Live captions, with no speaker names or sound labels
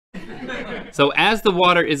So as the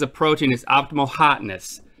water is approaching its optimal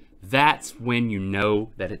hotness, that's when you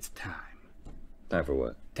know that it's time. Time for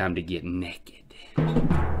what? Time to get naked.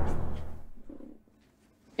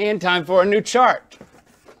 And time for a new chart.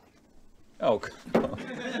 Oh.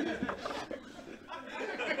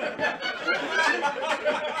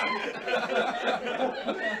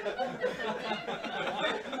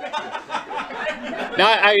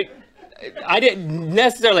 Now, I didn't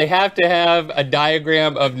necessarily have to have a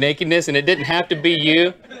diagram of nakedness, and it didn't have to be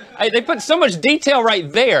you. They put so much detail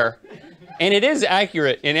right there, and it is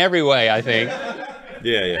accurate in every way, I think.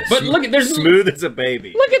 Yeah. But look at, there's smooth as a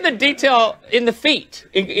baby. Look at the detail in the feet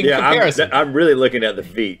in comparison. I'm really looking at the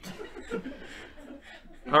feet.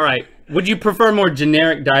 All right. Would you prefer more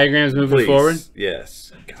generic diagrams moving forward?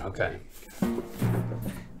 Yes. Okay.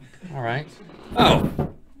 All right.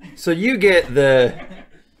 Oh, so you get the...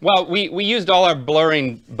 Well, we used all our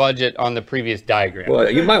blurring budget on the previous diagram. Well,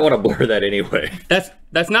 you might want to blur that anyway.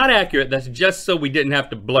 That's not accurate. That's just so we didn't have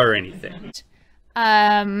to blur anything.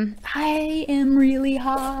 I am really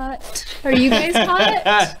hot. Are you guys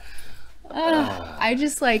hot? I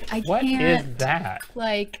just I can't. What is that?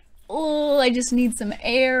 I just need some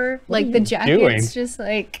air. The jacket's just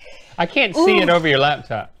I can't see it over your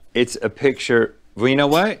laptop. It's a picture. Well, you know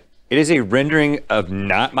what? It is a rendering of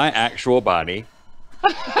not my actual body.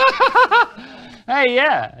 Hey,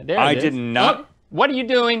 yeah, there I it is. did not. Oh, what are you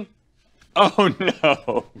doing? Oh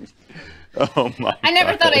no. Oh my. I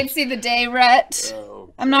never thought I'd see the day, Rhett.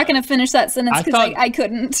 Oh. I'm not gonna finish that sentence because I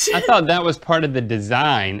couldn't. I thought that was part of the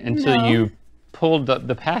design until you pulled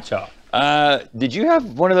the patch off. Did you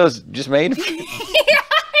have one of those just made?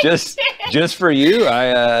 Yeah, just for you?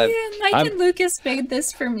 Mike and Lucas made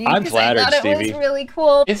this for me. I'm flattered, I thought Stevie. it was really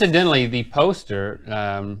cool. Incidentally, the poster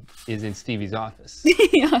is in Stevie's office.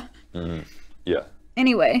 Yeah. Mm-hmm. Yeah.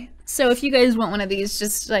 Anyway, so if you guys want one of these,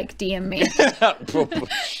 just DM me.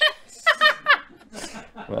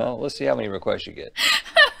 Well, let's see how many requests you get.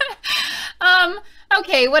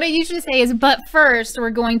 Okay, what I usually say is, but first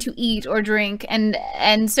we're going to eat or drink, and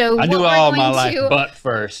so I do all my life, but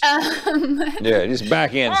first. Yeah, just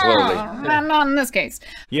back in slowly. Not in this case.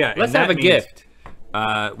 Yeah, let's have a gift.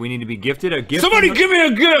 We need to be gifted a gift. Somebody give me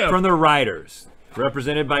a gift from the writers,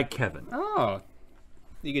 represented by Kevin. Oh,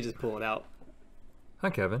 you could just pull it out. Hi,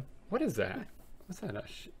 Kevin. What is that? What's that?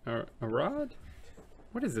 A rod?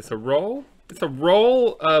 What is this? A roll? It's a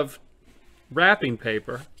roll of wrapping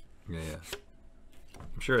paper. Yeah.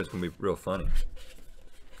 I'm sure it's gonna be real funny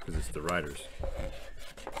because it's the writers.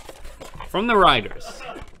 From the writers.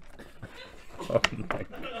 Oh my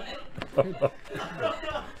God.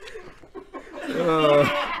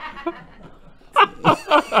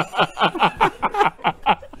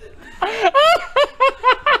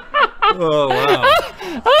 Oh wow!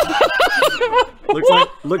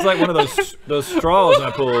 looks like one of those straws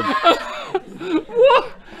I pulled.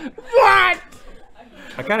 What?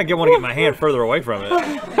 I kind of want to get my hand further away from it.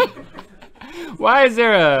 Why is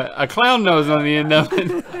there a clown nose on the end of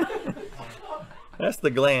it? That's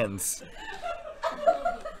the glands.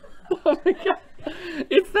 Oh my God.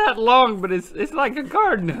 It's that long, but it's like a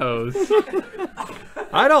garden hose.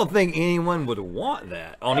 I don't think anyone would want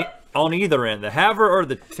that on either end, the haver or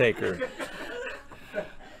the taker.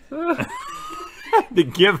 The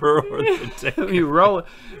giver or the taker. You roll it.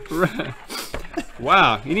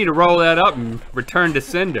 Wow, you need to roll that up and return to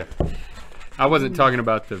sender. I wasn't talking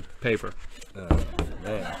about the paper. Oh,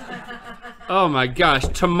 man. Oh my gosh,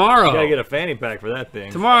 tomorrow. You gotta get a fanny pack for that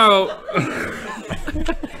thing. Tomorrow.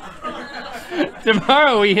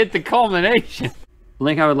 Tomorrow we hit the culmination.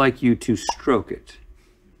 Link, I would like you to stroke it.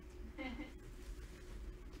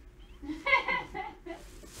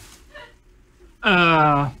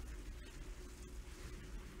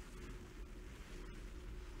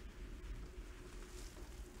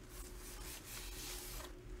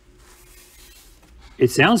 It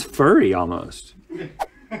sounds furry almost.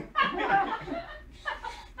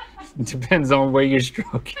 Depends on where you're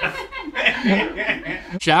stroking.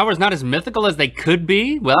 Showers not as mythical as they could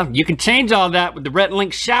be? Well, you can change all that with the Rhett and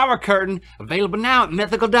Link shower curtain, available now at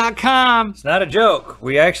mythical.com. It's not a joke.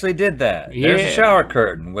 We actually did that. Yeah. There's a shower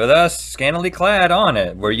curtain with us scantily clad on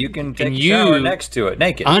it, where you can take a shower next to it,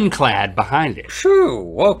 naked. Unclad behind it.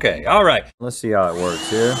 Phew, okay, all right. Let's see how it works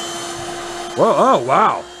here. Whoa, oh,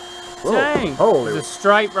 wow. Whoa, Dang, holy. there's a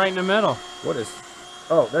stripe right in the middle. What is,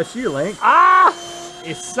 oh, that's you, Link. Ah!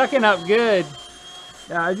 It's sucking up good.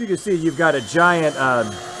 Now, as you can see, you've got a giant,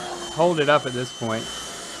 Hold it up at this point.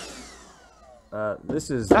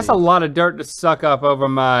 That's a lot of dirt to suck up over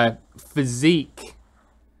my physique.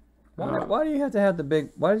 Why do you have to have the big,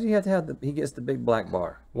 why does he have to have he gets the big black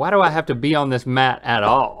bar? Why do I have to be on this mat at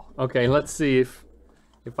all? Okay, let's see if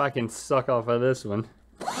I can suck off of this one.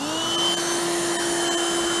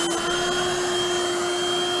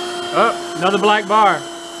 Oh, another black bar.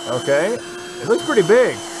 Okay. It looks pretty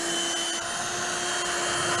big.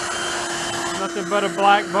 Nothing but a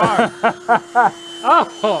black bar.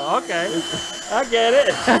 Oh, okay. I get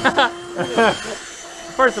it.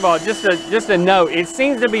 First of all, just a note. It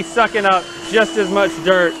seems to be sucking up just as much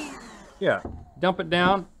dirt. Yeah. Dump it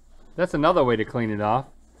down. That's another way to clean it off.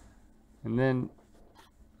 And then,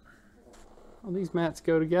 well, these mats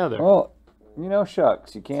go together. Well, you know,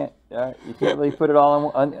 shucks, you can't really put it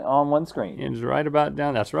all on one screen. It's right about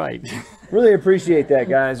down. That's right. Really appreciate that,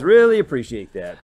 guys. Really appreciate that.